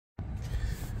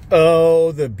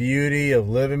Oh, the beauty of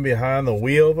living behind the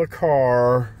wheel of a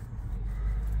car.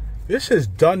 This is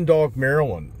Dundalk,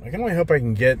 Maryland. I can only hope I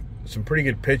can get some pretty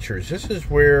good pictures. This is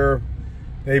where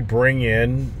they bring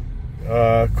in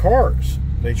cars.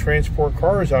 They transport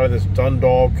cars out of this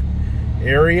Dundalk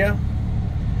area.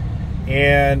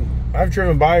 And I've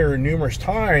driven by here numerous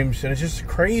times, and it's just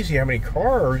crazy how many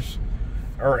cars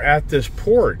are at this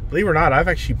port. Believe it or not, I've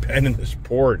actually been in this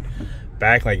port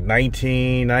back like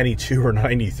 1992 or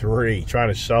 93 trying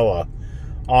to sell a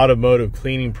automotive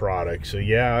cleaning product. So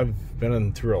yeah, I've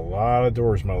been through a lot of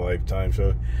doors in my lifetime.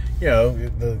 So, you know,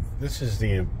 this is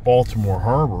the Baltimore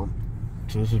Harbor.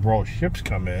 So this is where all ships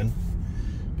come in.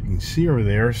 You can see over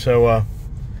there. So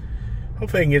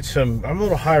hopefully I can get some. I'm a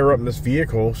little higher up in this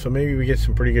vehicle, so maybe we get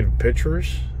some pretty good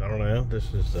pictures. I don't know.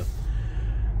 This is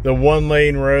the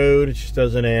one-lane road. It just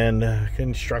doesn't end.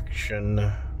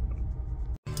 Construction.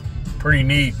 Pretty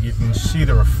neat. You can see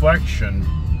the reflection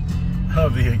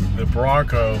of the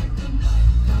Bronco,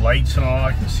 the lights and all.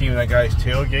 I can see that guy's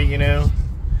tailgate, you know.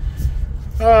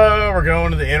 We're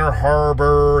going to the inner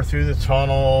harbor, through the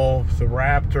tunnel, the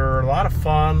Raptor. A lot of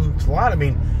fun. It's a lot. I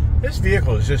mean, this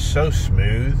vehicle is just so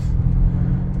smooth.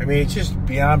 I mean, it's just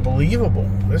beyond believable.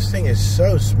 This thing is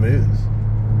so smooth.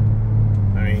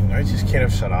 I mean, I just can't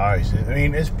have set eyes. I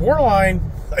mean, it's borderline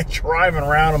like driving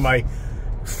around on my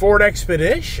Ford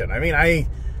Expedition. I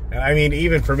mean,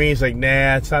 even for me, it's like,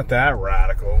 nah, it's not that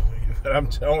radical. But I'm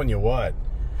telling you what,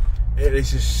 it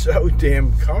is just so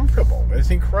damn comfortable.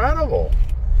 It's incredible.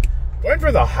 Going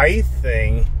for the height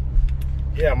thing,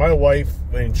 yeah, my wife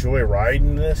would enjoy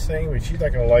riding this thing, but she's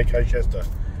not gonna like how she has to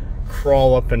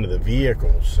crawl up into the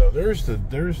vehicle. So there's the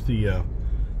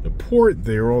port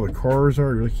there. All the cars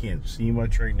are. You really can't see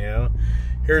much right now.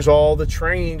 Here's all the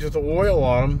trains with the oil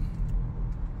on them.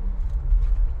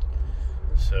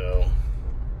 So,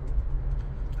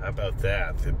 how about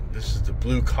that? This is the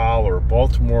blue collar.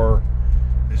 Baltimore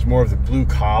is more of the blue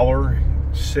collar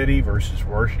city versus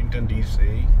Washington, D.C.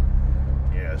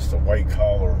 Yeah, it's the white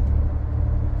collar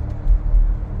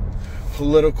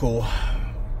political.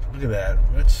 Look at that.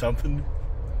 That's something.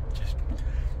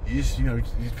 You know,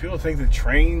 people think that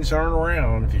trains aren't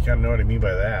around. If you kind of know what I mean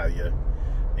by that,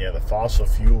 yeah, the fossil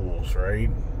fuels, right?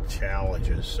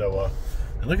 Challenges. So,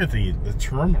 and look at the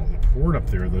terminal, the port up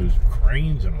there, those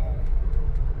cranes and all.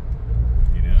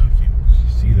 You know, if you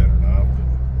see that or not.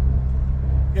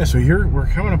 But yeah, so here, we're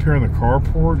coming up here on the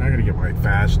carport, and I gotta get my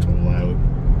fast tool out.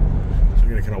 So I'm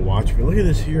gonna kind of watch. But look at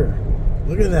this here.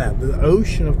 Look at that, the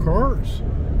ocean of cars.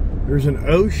 There's an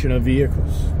ocean of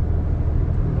vehicles.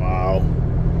 Wow.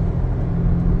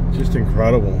 Just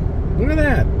incredible. Look at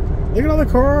that. Look at all the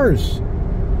cars.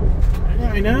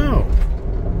 Yeah, I know.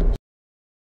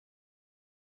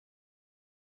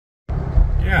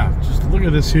 Yeah, just look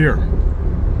at this here.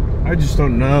 I just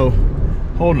don't know.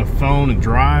 Holding a phone and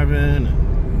driving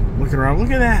and looking around.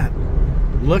 Look at that.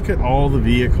 Look at all the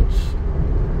vehicles.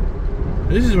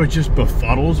 This is what just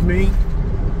befuddles me.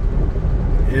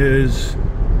 Is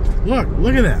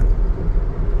look at that.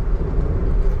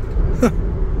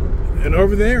 And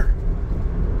over there.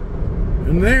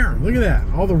 And there. Look at that.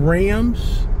 All the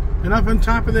Rams. And up on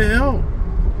top of the hill.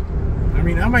 I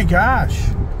mean, oh my gosh.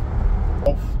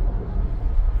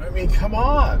 I mean, come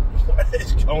on. What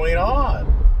is going on?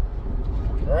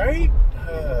 Right?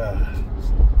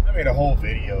 I made a whole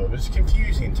video. It was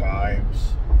confusing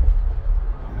times.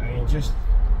 I mean, just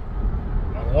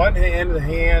on one end of the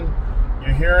hand,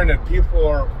 you're hearing that people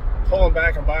are pulling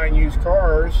back and buying used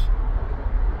cars.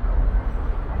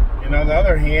 And on the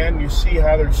other hand, you see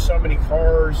how there's so many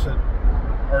cars that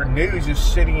are new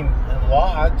just sitting in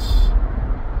lots.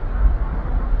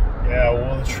 Yeah,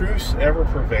 will the truth ever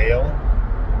prevail?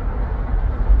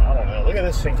 I don't know. Look at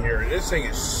this thing here. This thing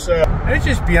is so... It's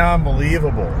just beyond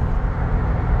believable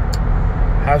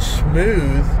how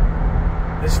smooth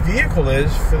this vehicle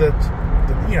is for the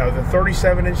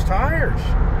 37-inch tires.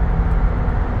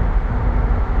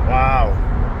 Wow.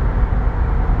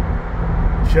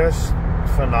 Just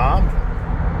phenomenal.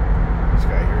 This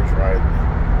guy here is riding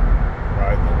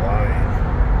the line.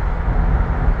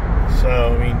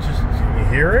 So, I mean, just, can you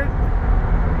hear it?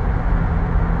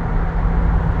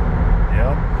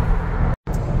 Yep.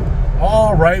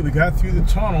 All right, we got through the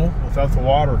tunnel without the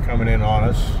water coming in on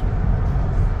us.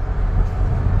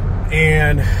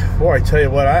 And, boy, I tell you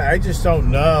what, I just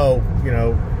don't know, you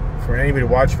know, for anybody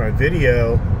to watch my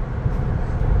video,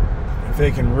 if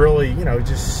they can really, you know,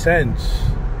 just sense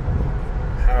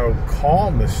how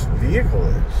calm this vehicle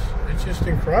is. It's just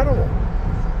incredible.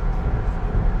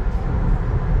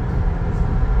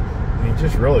 I mean, it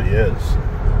just really is.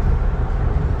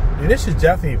 I mean, this is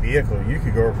definitely a vehicle. You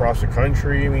could go across the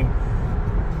country. I mean,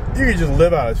 you can just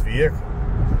live out of this vehicle.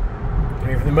 I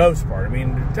mean, for the most part. I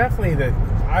mean, definitely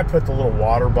I put the little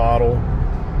water bottle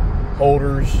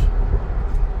holders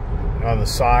on the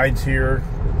sides here,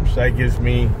 so that gives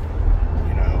me,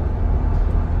 you know,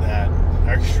 that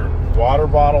extra water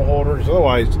bottle holders.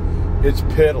 Otherwise, it's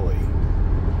piddly.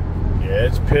 Yeah,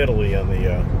 it's piddly on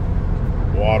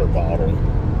the water bottle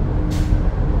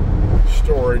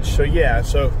storage. So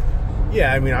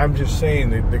yeah, I mean, I'm just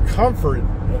saying the comfort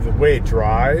of the way it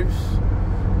drives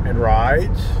and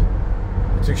rides,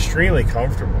 it's extremely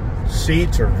comfortable.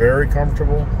 Seats are very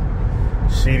comfortable.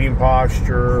 Seating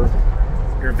posture,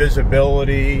 your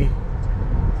visibility,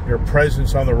 your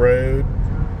presence on the road.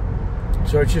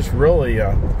 So it's just really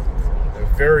a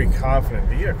very confident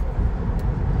vehicle.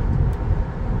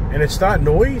 And it's not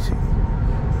noisy.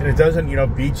 And it doesn't, you know,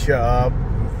 beat you up,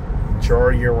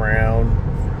 jar you around.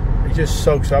 It just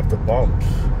soaks up the bumps.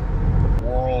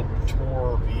 World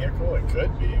tour vehicle? It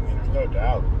could be. I mean, there's no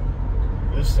doubt.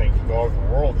 This thing could go over the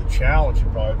world. The challenge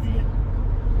would probably be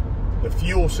the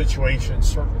fuel situation in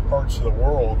certain parts of the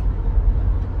world.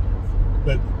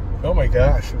 But, oh my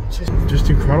gosh, it's just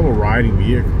incredible riding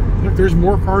vehicle. Look, there's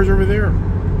more cars over there.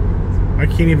 I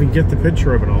can't even get the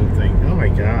picture of it, I don't think. Oh my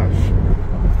gosh.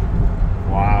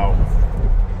 Wow.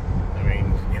 I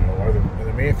mean, you know, are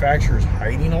the manufacturers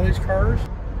hiding all these cars?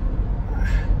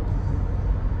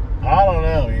 I don't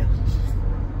know, man.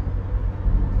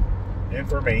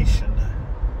 Information.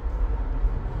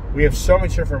 We have so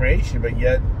much information, but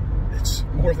yet it's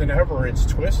more than ever, it's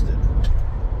twisted.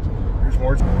 There's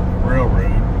more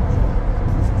railroad.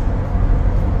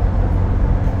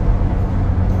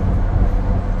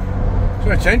 So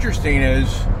what's interesting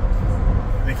is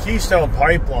the Keystone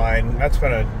Pipeline. That's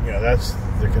been that's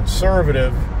the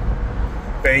conservative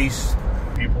base.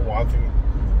 People want the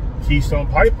Keystone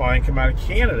Pipeline come out of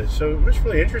Canada. So it was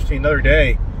really interesting. The other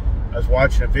day, I was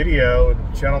watching a video,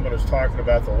 and the gentleman was talking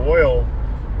about the oil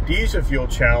diesel fuel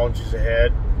challenges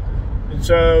ahead. And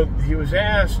so he was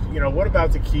asked, you know, what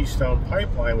about the Keystone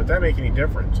Pipeline? Would that make any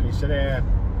difference? And he said,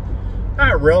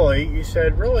 not really. He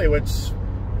said, really,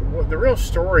 the real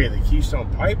story of the Keystone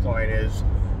Pipeline is,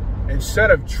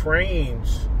 instead of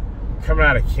trains coming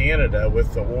out of Canada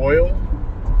with the oil,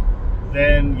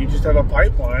 then you just have a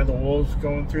pipeline, the oil's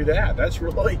going through that. That's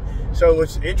really, so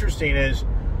what's interesting is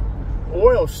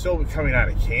oil's still coming out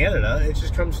of Canada. It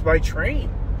just comes by train.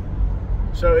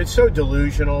 So it's so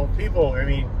delusional. People, I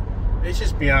mean, it's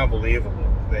just beyond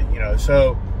believable that, you know,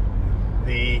 so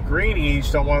the greenies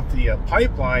don't want the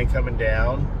pipeline coming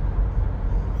down,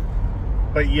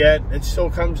 but yet it still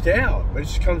comes down. But it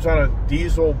just comes on a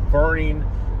diesel burning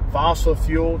fossil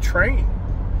fuel train.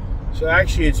 So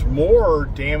actually it's more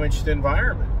damage to the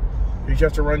environment, because you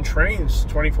have to run trains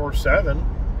 24/7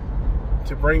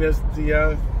 to bring the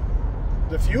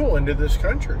fuel into this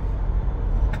country.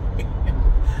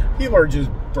 People are just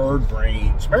bird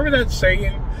brains. Remember that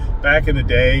saying back in the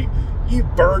day? You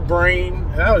bird brain.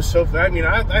 That was so. I mean,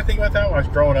 I think about that when I was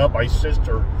growing up. My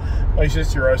sister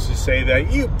used to say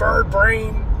that. You bird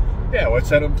brain. Yeah, what's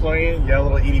that implying? Yeah, a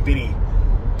little itty bitty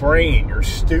brain. You're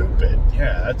stupid.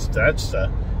 Yeah,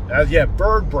 yeah,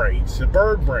 bird brains. The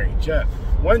bird brains. Yeah.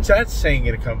 When's that saying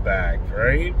gonna come back?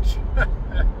 Right?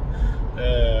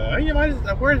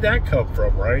 Where did that come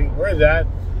from? Right? Where did that?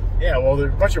 Yeah, well,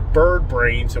 there's a bunch of bird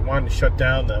brains that wanted to shut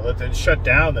down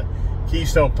the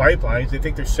Keystone pipelines. They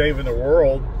think they're saving the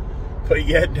world, but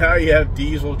yet now you have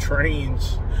diesel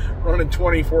trains running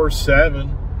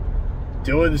 24/7,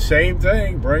 doing the same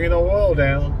thing, bringing the oil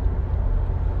down.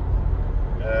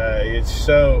 It's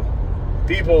so,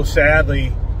 people,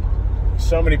 sadly,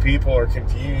 so many people are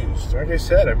confused. Like I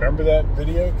said, I remember that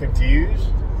video, Confused.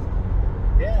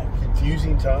 Yeah,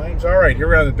 confusing times. All right, here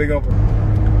we are, the big open.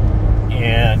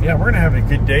 And yeah, we're going to have a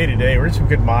good day today. We're in some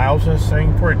good miles in this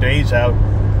thing. 4 days out,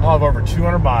 I'll have over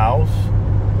 200 miles.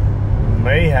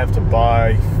 May have to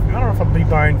buy, I don't know if I'll be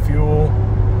buying fuel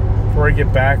before I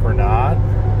get back or not.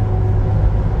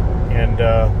 And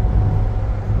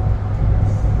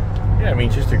yeah, I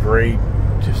mean, just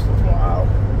wow.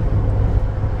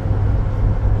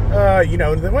 You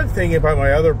know, the one thing about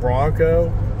my other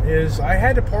Bronco is I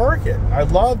had to park it. I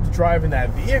loved driving that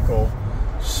vehicle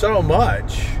so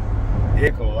much.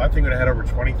 I think it had over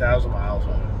 20,000 miles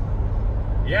on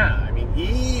it. Yeah, I mean,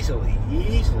 easily,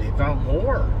 if not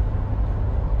more.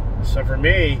 So for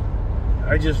me,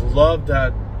 I just love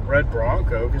that red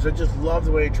Bronco because I just love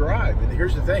the way it drives. And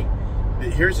here's the thing.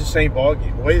 Here's the same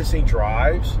ballgame. The way this thing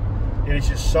drives, and it's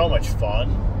just so much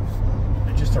fun.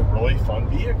 It's just a really fun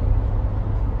vehicle.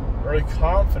 Very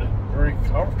confident, very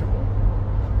comfortable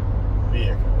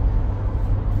vehicle.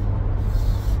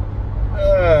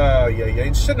 Yeah.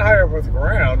 It's sitting higher up off the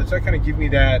ground. It's not going to give me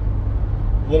that,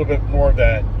 a little bit more of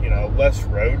that, you know, less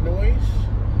road noise.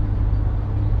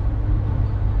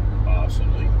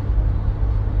 Possibly.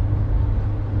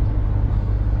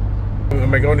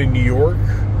 Am I going to New York?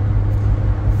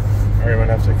 All right, I'm going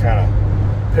to have to kind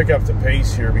of pick up the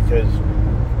pace here because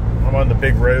I'm on the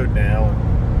big road now.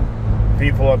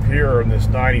 People up here in this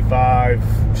 95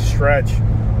 stretch,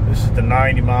 this is the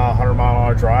 90 mile, 100 mile an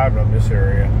hour drive on this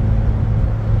area.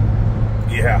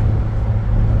 Yeah.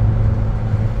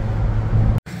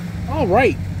 All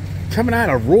right, coming out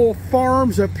of Rural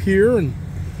Farms up here in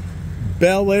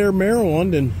Bel Air,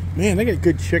 Maryland, and man, they got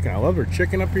good chicken. I love their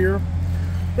chicken up here.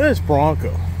 Look at this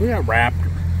Bronco. Look at that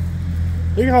Raptor.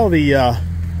 Look at all the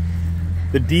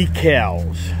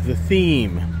decals, the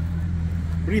theme.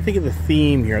 What do you think of the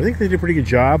theme here? I think they did a pretty good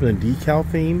job in the decal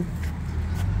theme.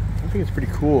 I think it's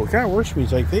pretty cool. It kind of works for me.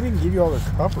 It's like they didn't give you all their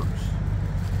covers.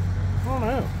 I don't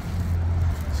know.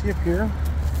 See up here?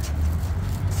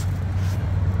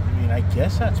 I mean, I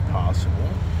guess that's possible.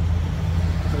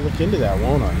 I'll look into that,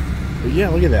 won't I? But yeah,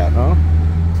 look at that, huh?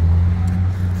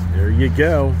 There you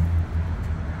go.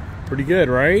 Pretty good,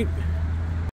 right?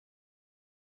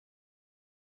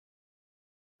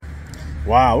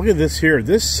 Wow, look at this here.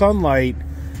 This sunlight,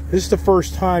 this is the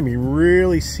first time you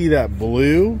really see that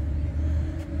blue.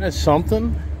 That's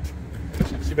something.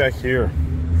 Let's see back here.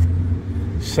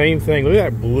 Same thing. Look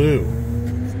at that blue.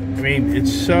 I mean,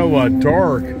 it's so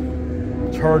dark.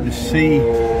 It's hard to see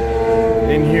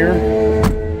in here.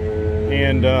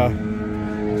 And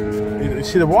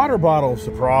see, the water bottle is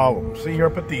the problem. See here,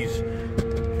 I put these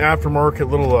aftermarket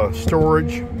little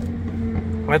storage.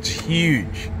 That's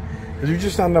huge. Because there's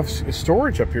just not enough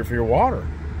storage up here for your water.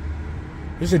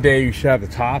 There's a day you should have the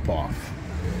top off.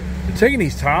 But taking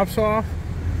these tops off,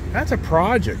 that's a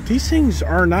project. These things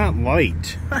are not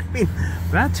light. I mean,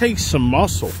 that takes some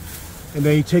muscle. And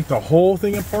then you take the whole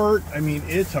thing apart. I mean,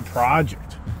 it's a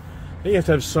project. Then you have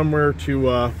to have somewhere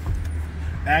to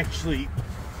actually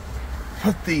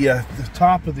put the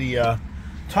top of the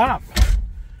top.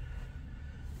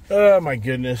 Oh my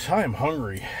goodness, I am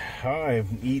hungry. I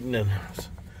haven't eaten in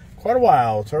quite a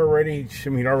while. It's already, I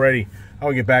mean, already, I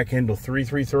will get back into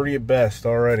 3:30 at best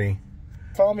already.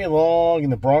 Follow me along in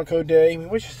the Bronco day. I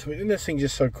mean, isn't this thing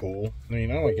just so cool? I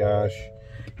mean, oh my gosh.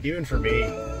 Even for me,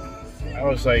 I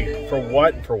was like, for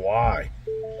what and for why?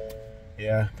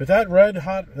 Yeah, but that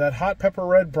hot pepper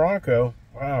red Bronco,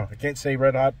 wow, I can't say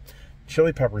red hot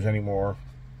chili peppers anymore.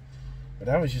 But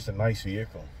that was just a nice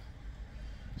vehicle.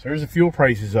 So there's the fuel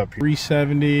prices up here.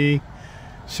 $3.70,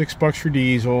 $6 for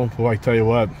diesel. Boy, I tell you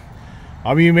what,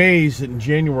 I'll be amazed that in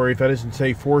January if that doesn't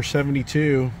say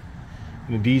 $4.72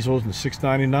 and the diesel's in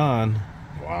 $6.99.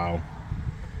 Wow.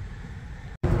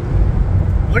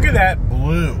 Look at that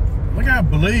blue. Look how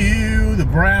blue the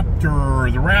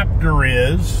Raptor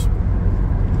is.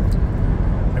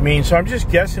 I mean, so I'm just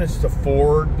guessing it's the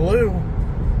Ford blue.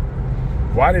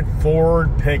 Why did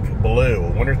Ford pick blue? I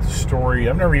wonder if the story,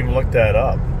 I've never even looked that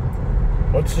up.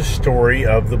 What's the story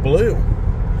of the blue?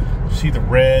 See the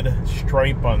red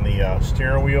stripe on the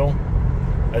steering wheel?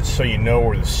 That's so you know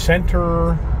where the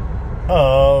center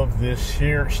of this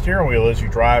steering wheel is.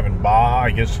 You're driving by.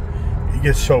 I guess you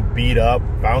get so beat up,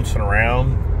 bouncing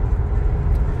around.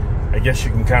 I guess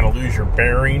you can kind of lose your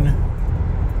bearing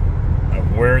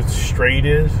of where the straight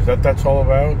is. Is that that's all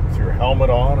about? With your helmet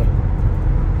on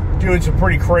and doing some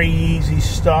pretty crazy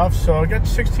stuff. So I got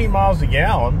 16 miles a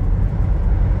gallon.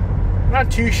 Not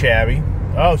too shabby.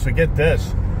 Oh, so get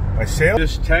this. My sales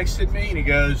just texted me and he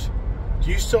goes,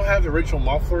 do you still have the original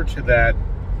muffler to that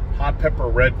hot pepper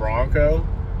red Bronco?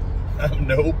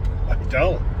 Nope, I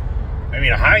don't. I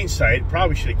mean, in hindsight,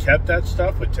 probably should have kept that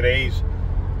stuff with today's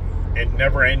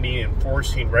never-ending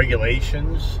enforcing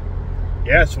regulations.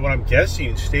 Yeah, so what I'm guessing,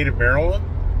 in the state of Maryland,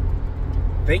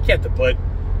 I think you have to put,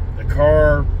 the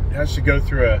car has to go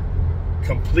through a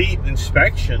complete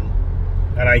inspection.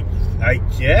 And I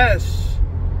guess,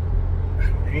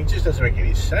 I mean, it just doesn't make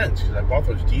any sense because I bought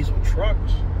those diesel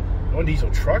trucks. One diesel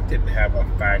truck didn't have a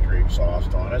factory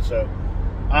exhaust on it, so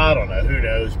I don't know, who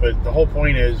knows. But the whole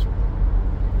point is,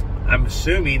 I'm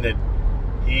assuming that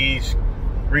he's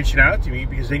reaching out to me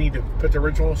because they need to put the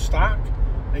original stock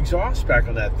exhaust back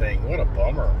on that thing. What a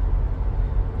bummer.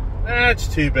 That's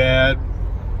too bad.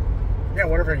 Yeah, I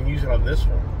wonder if I can use it on this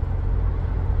one.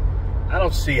 I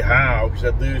don't see how, because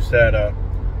I'd lose that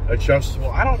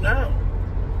adjustable. I don't know.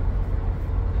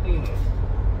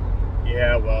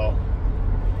 Yeah, well,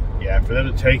 yeah, for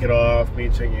them to take it off, me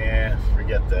saying, yeah,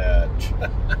 forget that.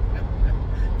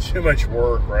 Too much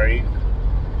work, right?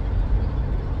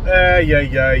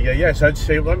 Yes, I'd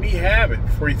say let me have it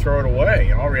before you throw it away.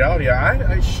 In all reality,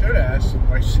 I should ask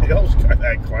my sales guy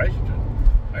that question.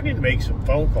 I need to make some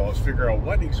phone calls, figure out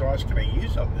what exhaust can I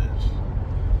use on this.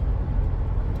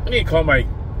 I need to call my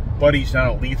buddies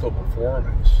down at Lethal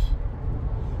Performance.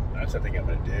 That's the thing I'm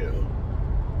going to do.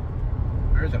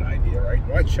 There's an idea, right?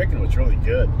 Well, chicken was really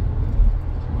good.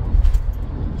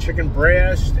 Chicken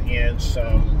breast and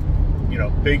some, you know,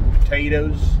 big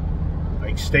potatoes,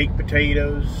 like steak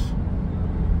potatoes,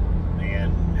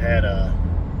 and had a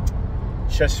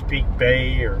Chesapeake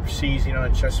Bay or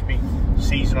Chesapeake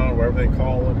seasoning, whatever they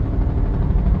call it.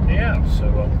 Yeah,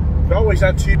 so always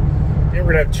not too. We're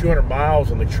gonna have 200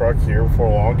 miles on the truck here before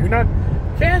long.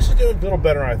 Gas is doing a little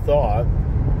better than I thought.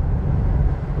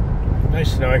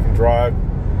 Nice to know I can drive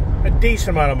a decent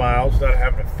amount of miles without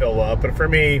having to fill up. But for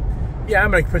me, yeah,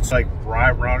 I'm gonna put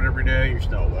drive around every day. There's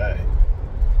no way.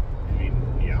 I mean,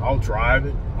 yeah, I'll drive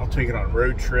it. I'll take it on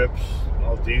road trips.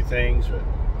 I'll do things, but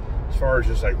as far as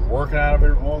just like working out of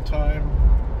it all the time,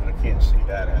 I can't see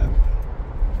that happening.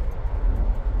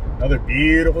 Another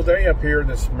beautiful day up here in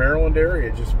this Maryland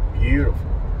area. Just beautiful.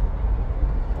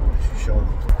 Show them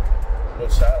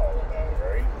what's that all about,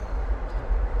 right?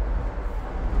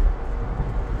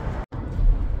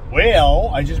 Well,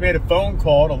 I just made a phone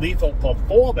call to Lethal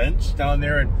Performance down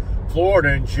there in Florida,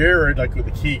 and Jared, like with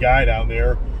the key guy down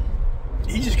there,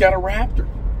 he just got a Raptor.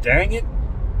 Dang it.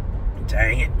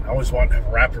 Dang it. I always wanted to have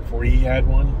a Raptor before he had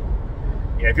one.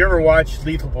 Yeah, if you ever watched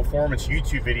Lethal Performance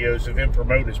YouTube videos of him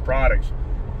promoting his products,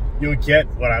 you'll get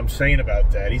what I'm saying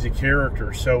about that. He's a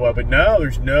character. So, but no,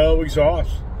 there's no exhaust.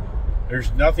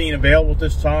 There's nothing available at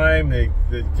this time. The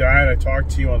guy that I talked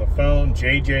to on the phone,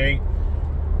 JJ,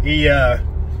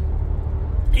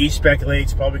 he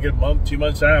speculates probably a good month, 2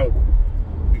 months out,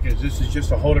 because this is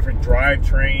just a whole different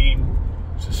drivetrain,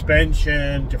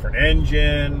 suspension, different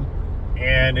engine,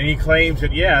 and he claims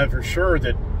that, yeah, for sure,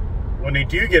 that when they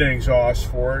do get an exhaust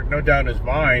for it, no doubt in his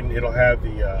mind, it'll have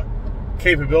the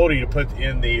capability to put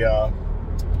in the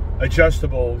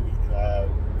adjustable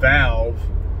valve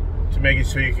to make it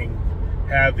so you can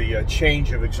have the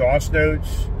change of exhaust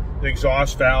notes, the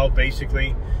exhaust valve,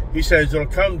 basically. He says it'll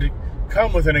come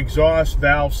with an exhaust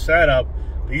valve setup,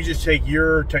 but you just take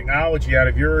your technology out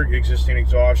of your existing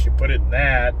exhaust, you put it in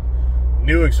that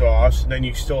new exhaust, and then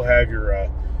you still have your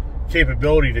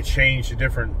capability to change the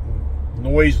different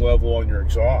noise level on your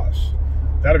exhaust.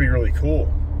 That'll be really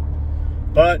cool.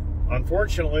 But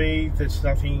unfortunately, that's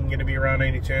nothing going to be around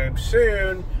anytime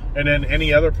soon. And then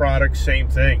any other product, same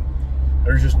thing.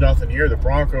 There's just nothing here. The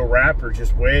Bronco Raptor is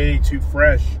just way too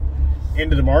fresh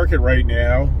into the market right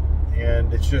now,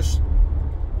 and it's just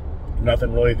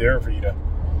nothing really there for you to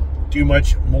do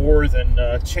much more than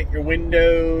tint your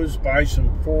windows, buy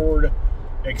some Ford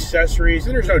accessories.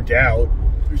 And there's no doubt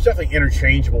there's definitely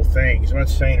interchangeable things. I'm not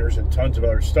saying there's tons of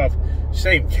other stuff.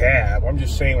 Same cab. I'm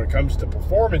just saying when it comes to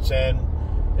performance end,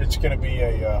 it's going to be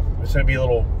a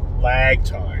little lag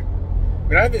time. I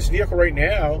mean, I have this vehicle right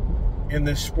now in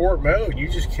this sport mode. You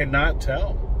just cannot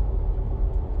tell.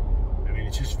 I mean,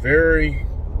 it's just very,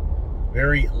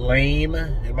 very lame.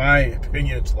 In my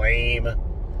opinion, it's lame.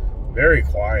 Very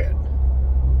quiet.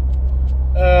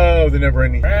 Oh, the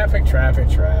never-ending traffic.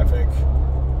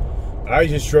 I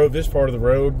just drove this part of the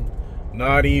road.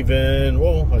 Not even,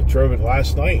 well, I drove it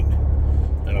last night,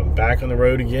 and I'm back on the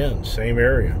road again. Same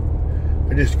area.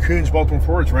 I just Coons Baltimore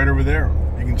Ford. It's right over there.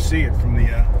 You can see it from the.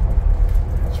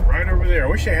 It's right over there. I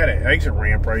wish I had an exit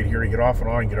ramp right here to get off and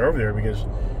on and get over there, because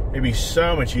it'd be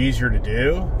so much easier to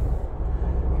do.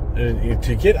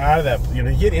 To get out of that,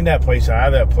 to get in that place,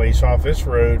 out of that place, off this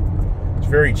road, it's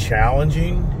very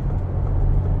challenging,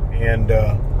 and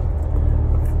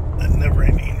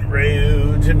never-ending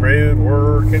roads and road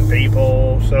work and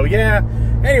people. So yeah.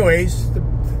 Anyways,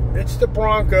 it's the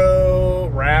Bronco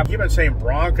Raptor. I keep on saying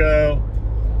Bronco.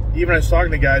 Even I was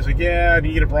talking to guys like, yeah, do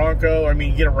you get a Bronco? I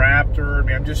mean, you get a Raptor. I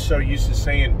mean, I'm just so used to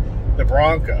saying the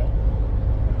Bronco.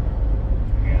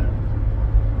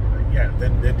 Yeah,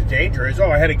 then the danger is,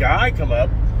 I had a guy come up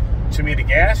to me at a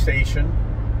gas station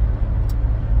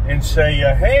and say,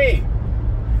 hey,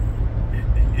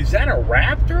 is that a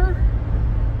Raptor?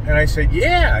 And I said,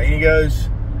 yeah. And he goes,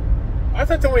 I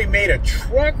thought they only made a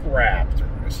truck Raptor.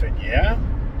 I said, yeah,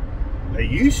 they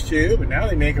used to, but now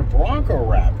they make a Bronco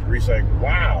Raptor. He's like,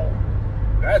 wow,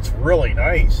 that's really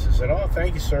nice. I said, oh,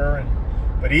 thank you, sir.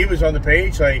 But he was on the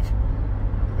page like,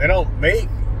 they don't make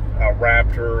a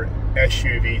Raptor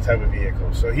SUV type of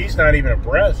vehicle. So he's not even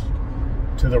abreast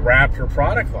to the Raptor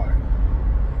product line.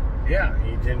 Yeah,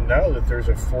 he didn't know that there's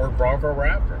a Ford Bronco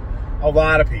Raptor. A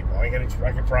lot of people. I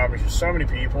can promise you, so many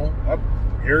people. Oh,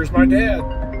 here's my dad.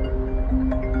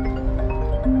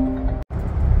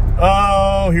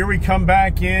 Oh, here we come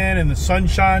back in and the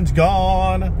sunshine's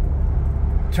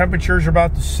gone. Temperatures are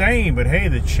about the same, but hey,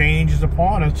 the change is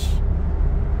upon us.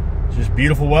 It's just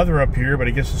beautiful weather up here, but I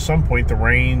guess at some point the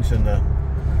rains and the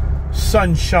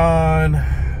sunshine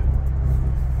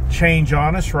change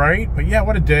on us, right? But yeah,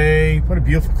 what a day. What a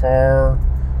beautiful car.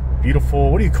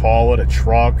 Beautiful, what do you call it? A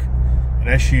truck, an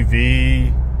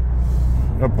SUV,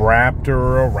 a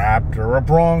Raptor, a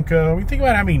Bronco. I mean, think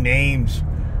about how many names.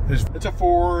 It's a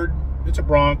Ford, it's a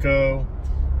Bronco,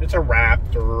 it's a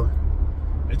Raptor,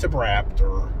 it's a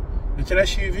Raptor, it's an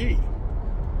SUV,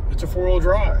 it's a four-wheel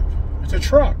drive, it's a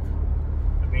truck.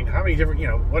 I mean, how many different,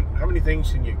 how many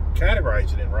things can you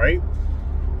categorize it in, right?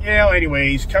 Yeah,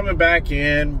 anyways, coming back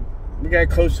in, we got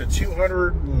close to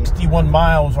 261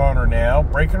 miles on her now,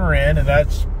 breaking her in, and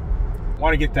that's,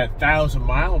 want to get that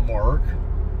 1,000-mile mark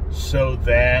so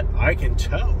that I can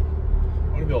tow.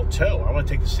 I want to be able to tow. I want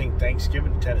to take this thing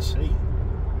Thanksgiving to Tennessee.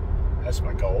 That's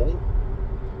my goal.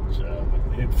 So,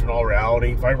 in all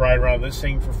reality, if I ride around this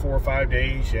thing for 4 or 5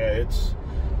 days, yeah, it's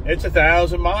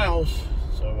 1,000 miles.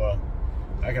 So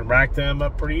I can rack them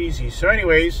up pretty easy. So,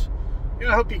 anyways,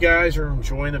 I hope you guys are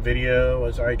enjoying the video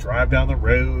as I drive down the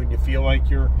road and you feel like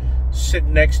you're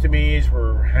sitting next to me as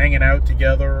we're hanging out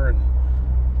together and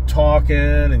talking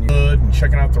and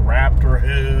checking out the Raptor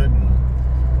hood and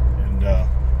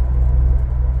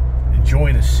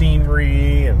enjoying the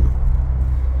scenery. And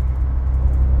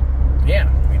yeah,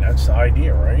 I mean, that's the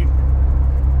idea, right?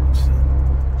 Just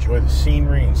enjoy the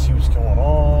scenery and see what's going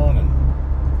on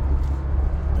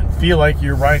and feel like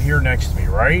you're right here next to me,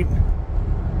 right?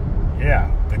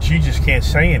 Yeah, but you just can't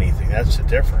say anything. That's the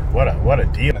difference. What a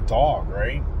deal. A dog,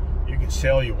 right? You can say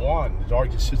all you want. The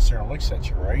dog just sits there and looks at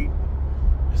you, right?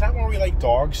 Is that why we like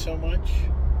dogs so much?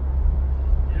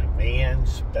 Yeah,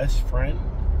 man's best friend.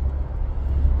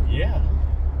 Yeah.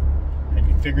 Have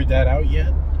you figured that out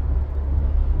yet?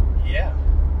 Yeah.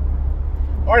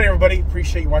 All right, everybody.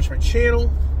 Appreciate you watching my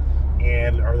channel.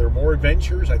 And are there more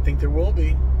adventures? I think there will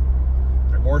be.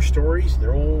 Are there more stories?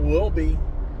 There will be.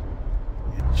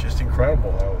 It's just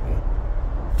incredible how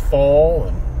the fall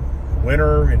and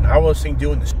winter and how this thing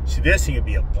doing this. See, this thing would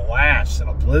be a blast in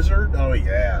a blizzard. Oh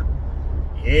yeah,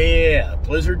 yeah,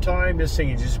 blizzard time. This thing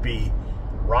would just be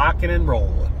rocking and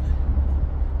rolling.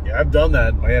 Yeah, I've done that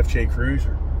in my FJ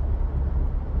Cruiser.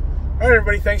 All right,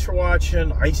 everybody, thanks for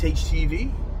watching Ice Age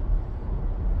TV,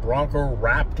 Bronco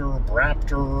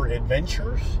Raptor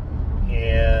Adventures,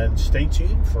 and stay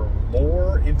tuned for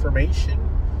more information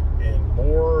and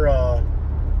more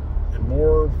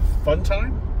fun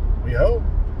time, we hope.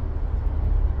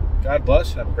 God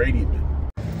bless and have a great evening.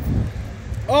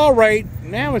 All right,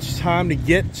 now it's time to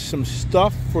get some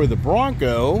stuff for the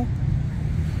Bronco.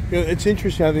 It's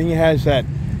interesting. I think it has that,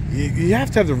 you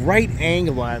have to have the right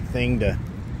angle on that thing to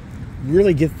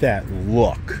really get that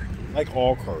look, like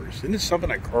all cars. And it's something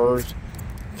like cars,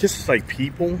 just like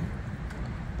people,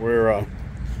 where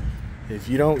if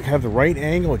you don't have the right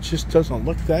angle, it just doesn't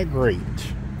look that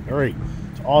great. All right,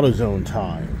 it's AutoZone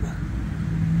time.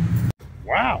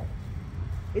 Wow,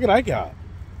 look at what I got.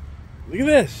 Look at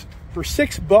this, for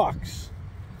 $6.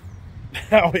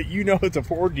 Now, it's a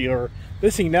Ford dealer.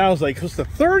 This thing now is like close to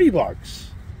 $30.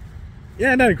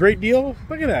 Yeah, not a great deal.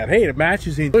 Look at that. Hey, it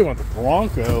matches the, I really want the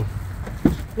Bronco. I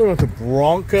really want the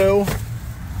Bronco,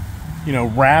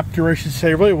 Raptor, I should say.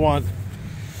 I really want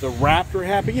the Raptor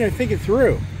happy. Think it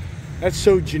through. That's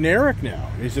so generic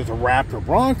now. Is it the Raptor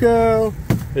Bronco?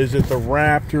 Is it the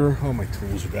Raptor? Oh, my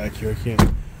tools are back here.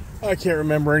 I can't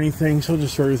remember anything, so I'll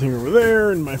just throw everything over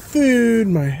there, and my food,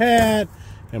 my hat,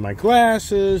 and my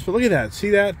glasses. But look at that. See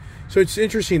that? So it's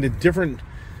interesting, the different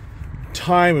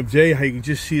time of day, how you can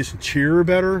just see this interior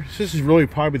better. So this is really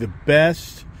probably the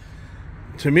best,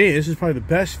 to me, this is probably the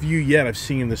best view yet I've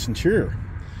seen in this interior.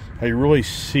 How you really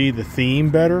see the theme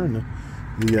better, and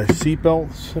the seat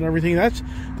belts and everything. That's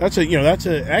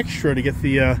an extra to get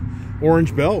the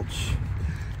orange belts.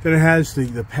 Then it has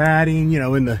the padding,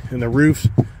 in the roof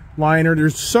liner.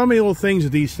 There's so many little things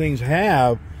that these things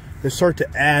have that start to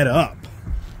add up.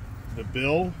 The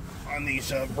bill on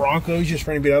these Broncos, just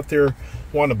for anybody out there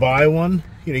wanting to buy one,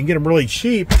 you can get them really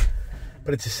cheap,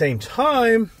 but at the same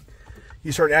time,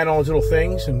 you start adding all those little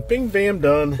things, and bing, bam,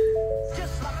 done.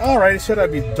 All right, I said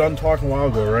I'd be done talking a while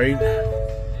ago, right?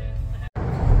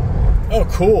 Oh,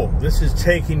 cool. This is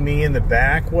taking me in the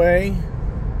back way.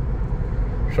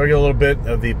 Show you a little bit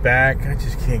of the back. I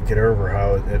just can't get over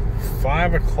how at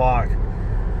 5 o'clock,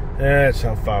 it's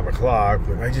not 5 o'clock,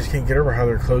 but I just can't get over how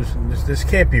they're closing. This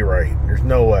can't be right. There's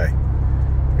no way.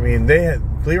 I mean,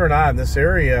 believe it or not, in this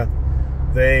area,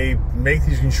 they make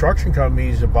these construction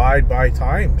companies abide by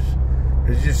times.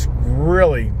 It's just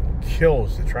really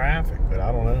kills the traffic, but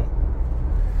I don't know.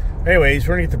 Anyways,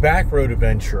 we're going to get the back road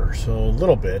adventure. So a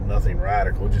little bit, nothing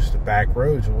radical, just the back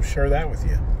roads, and we'll share that with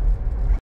you.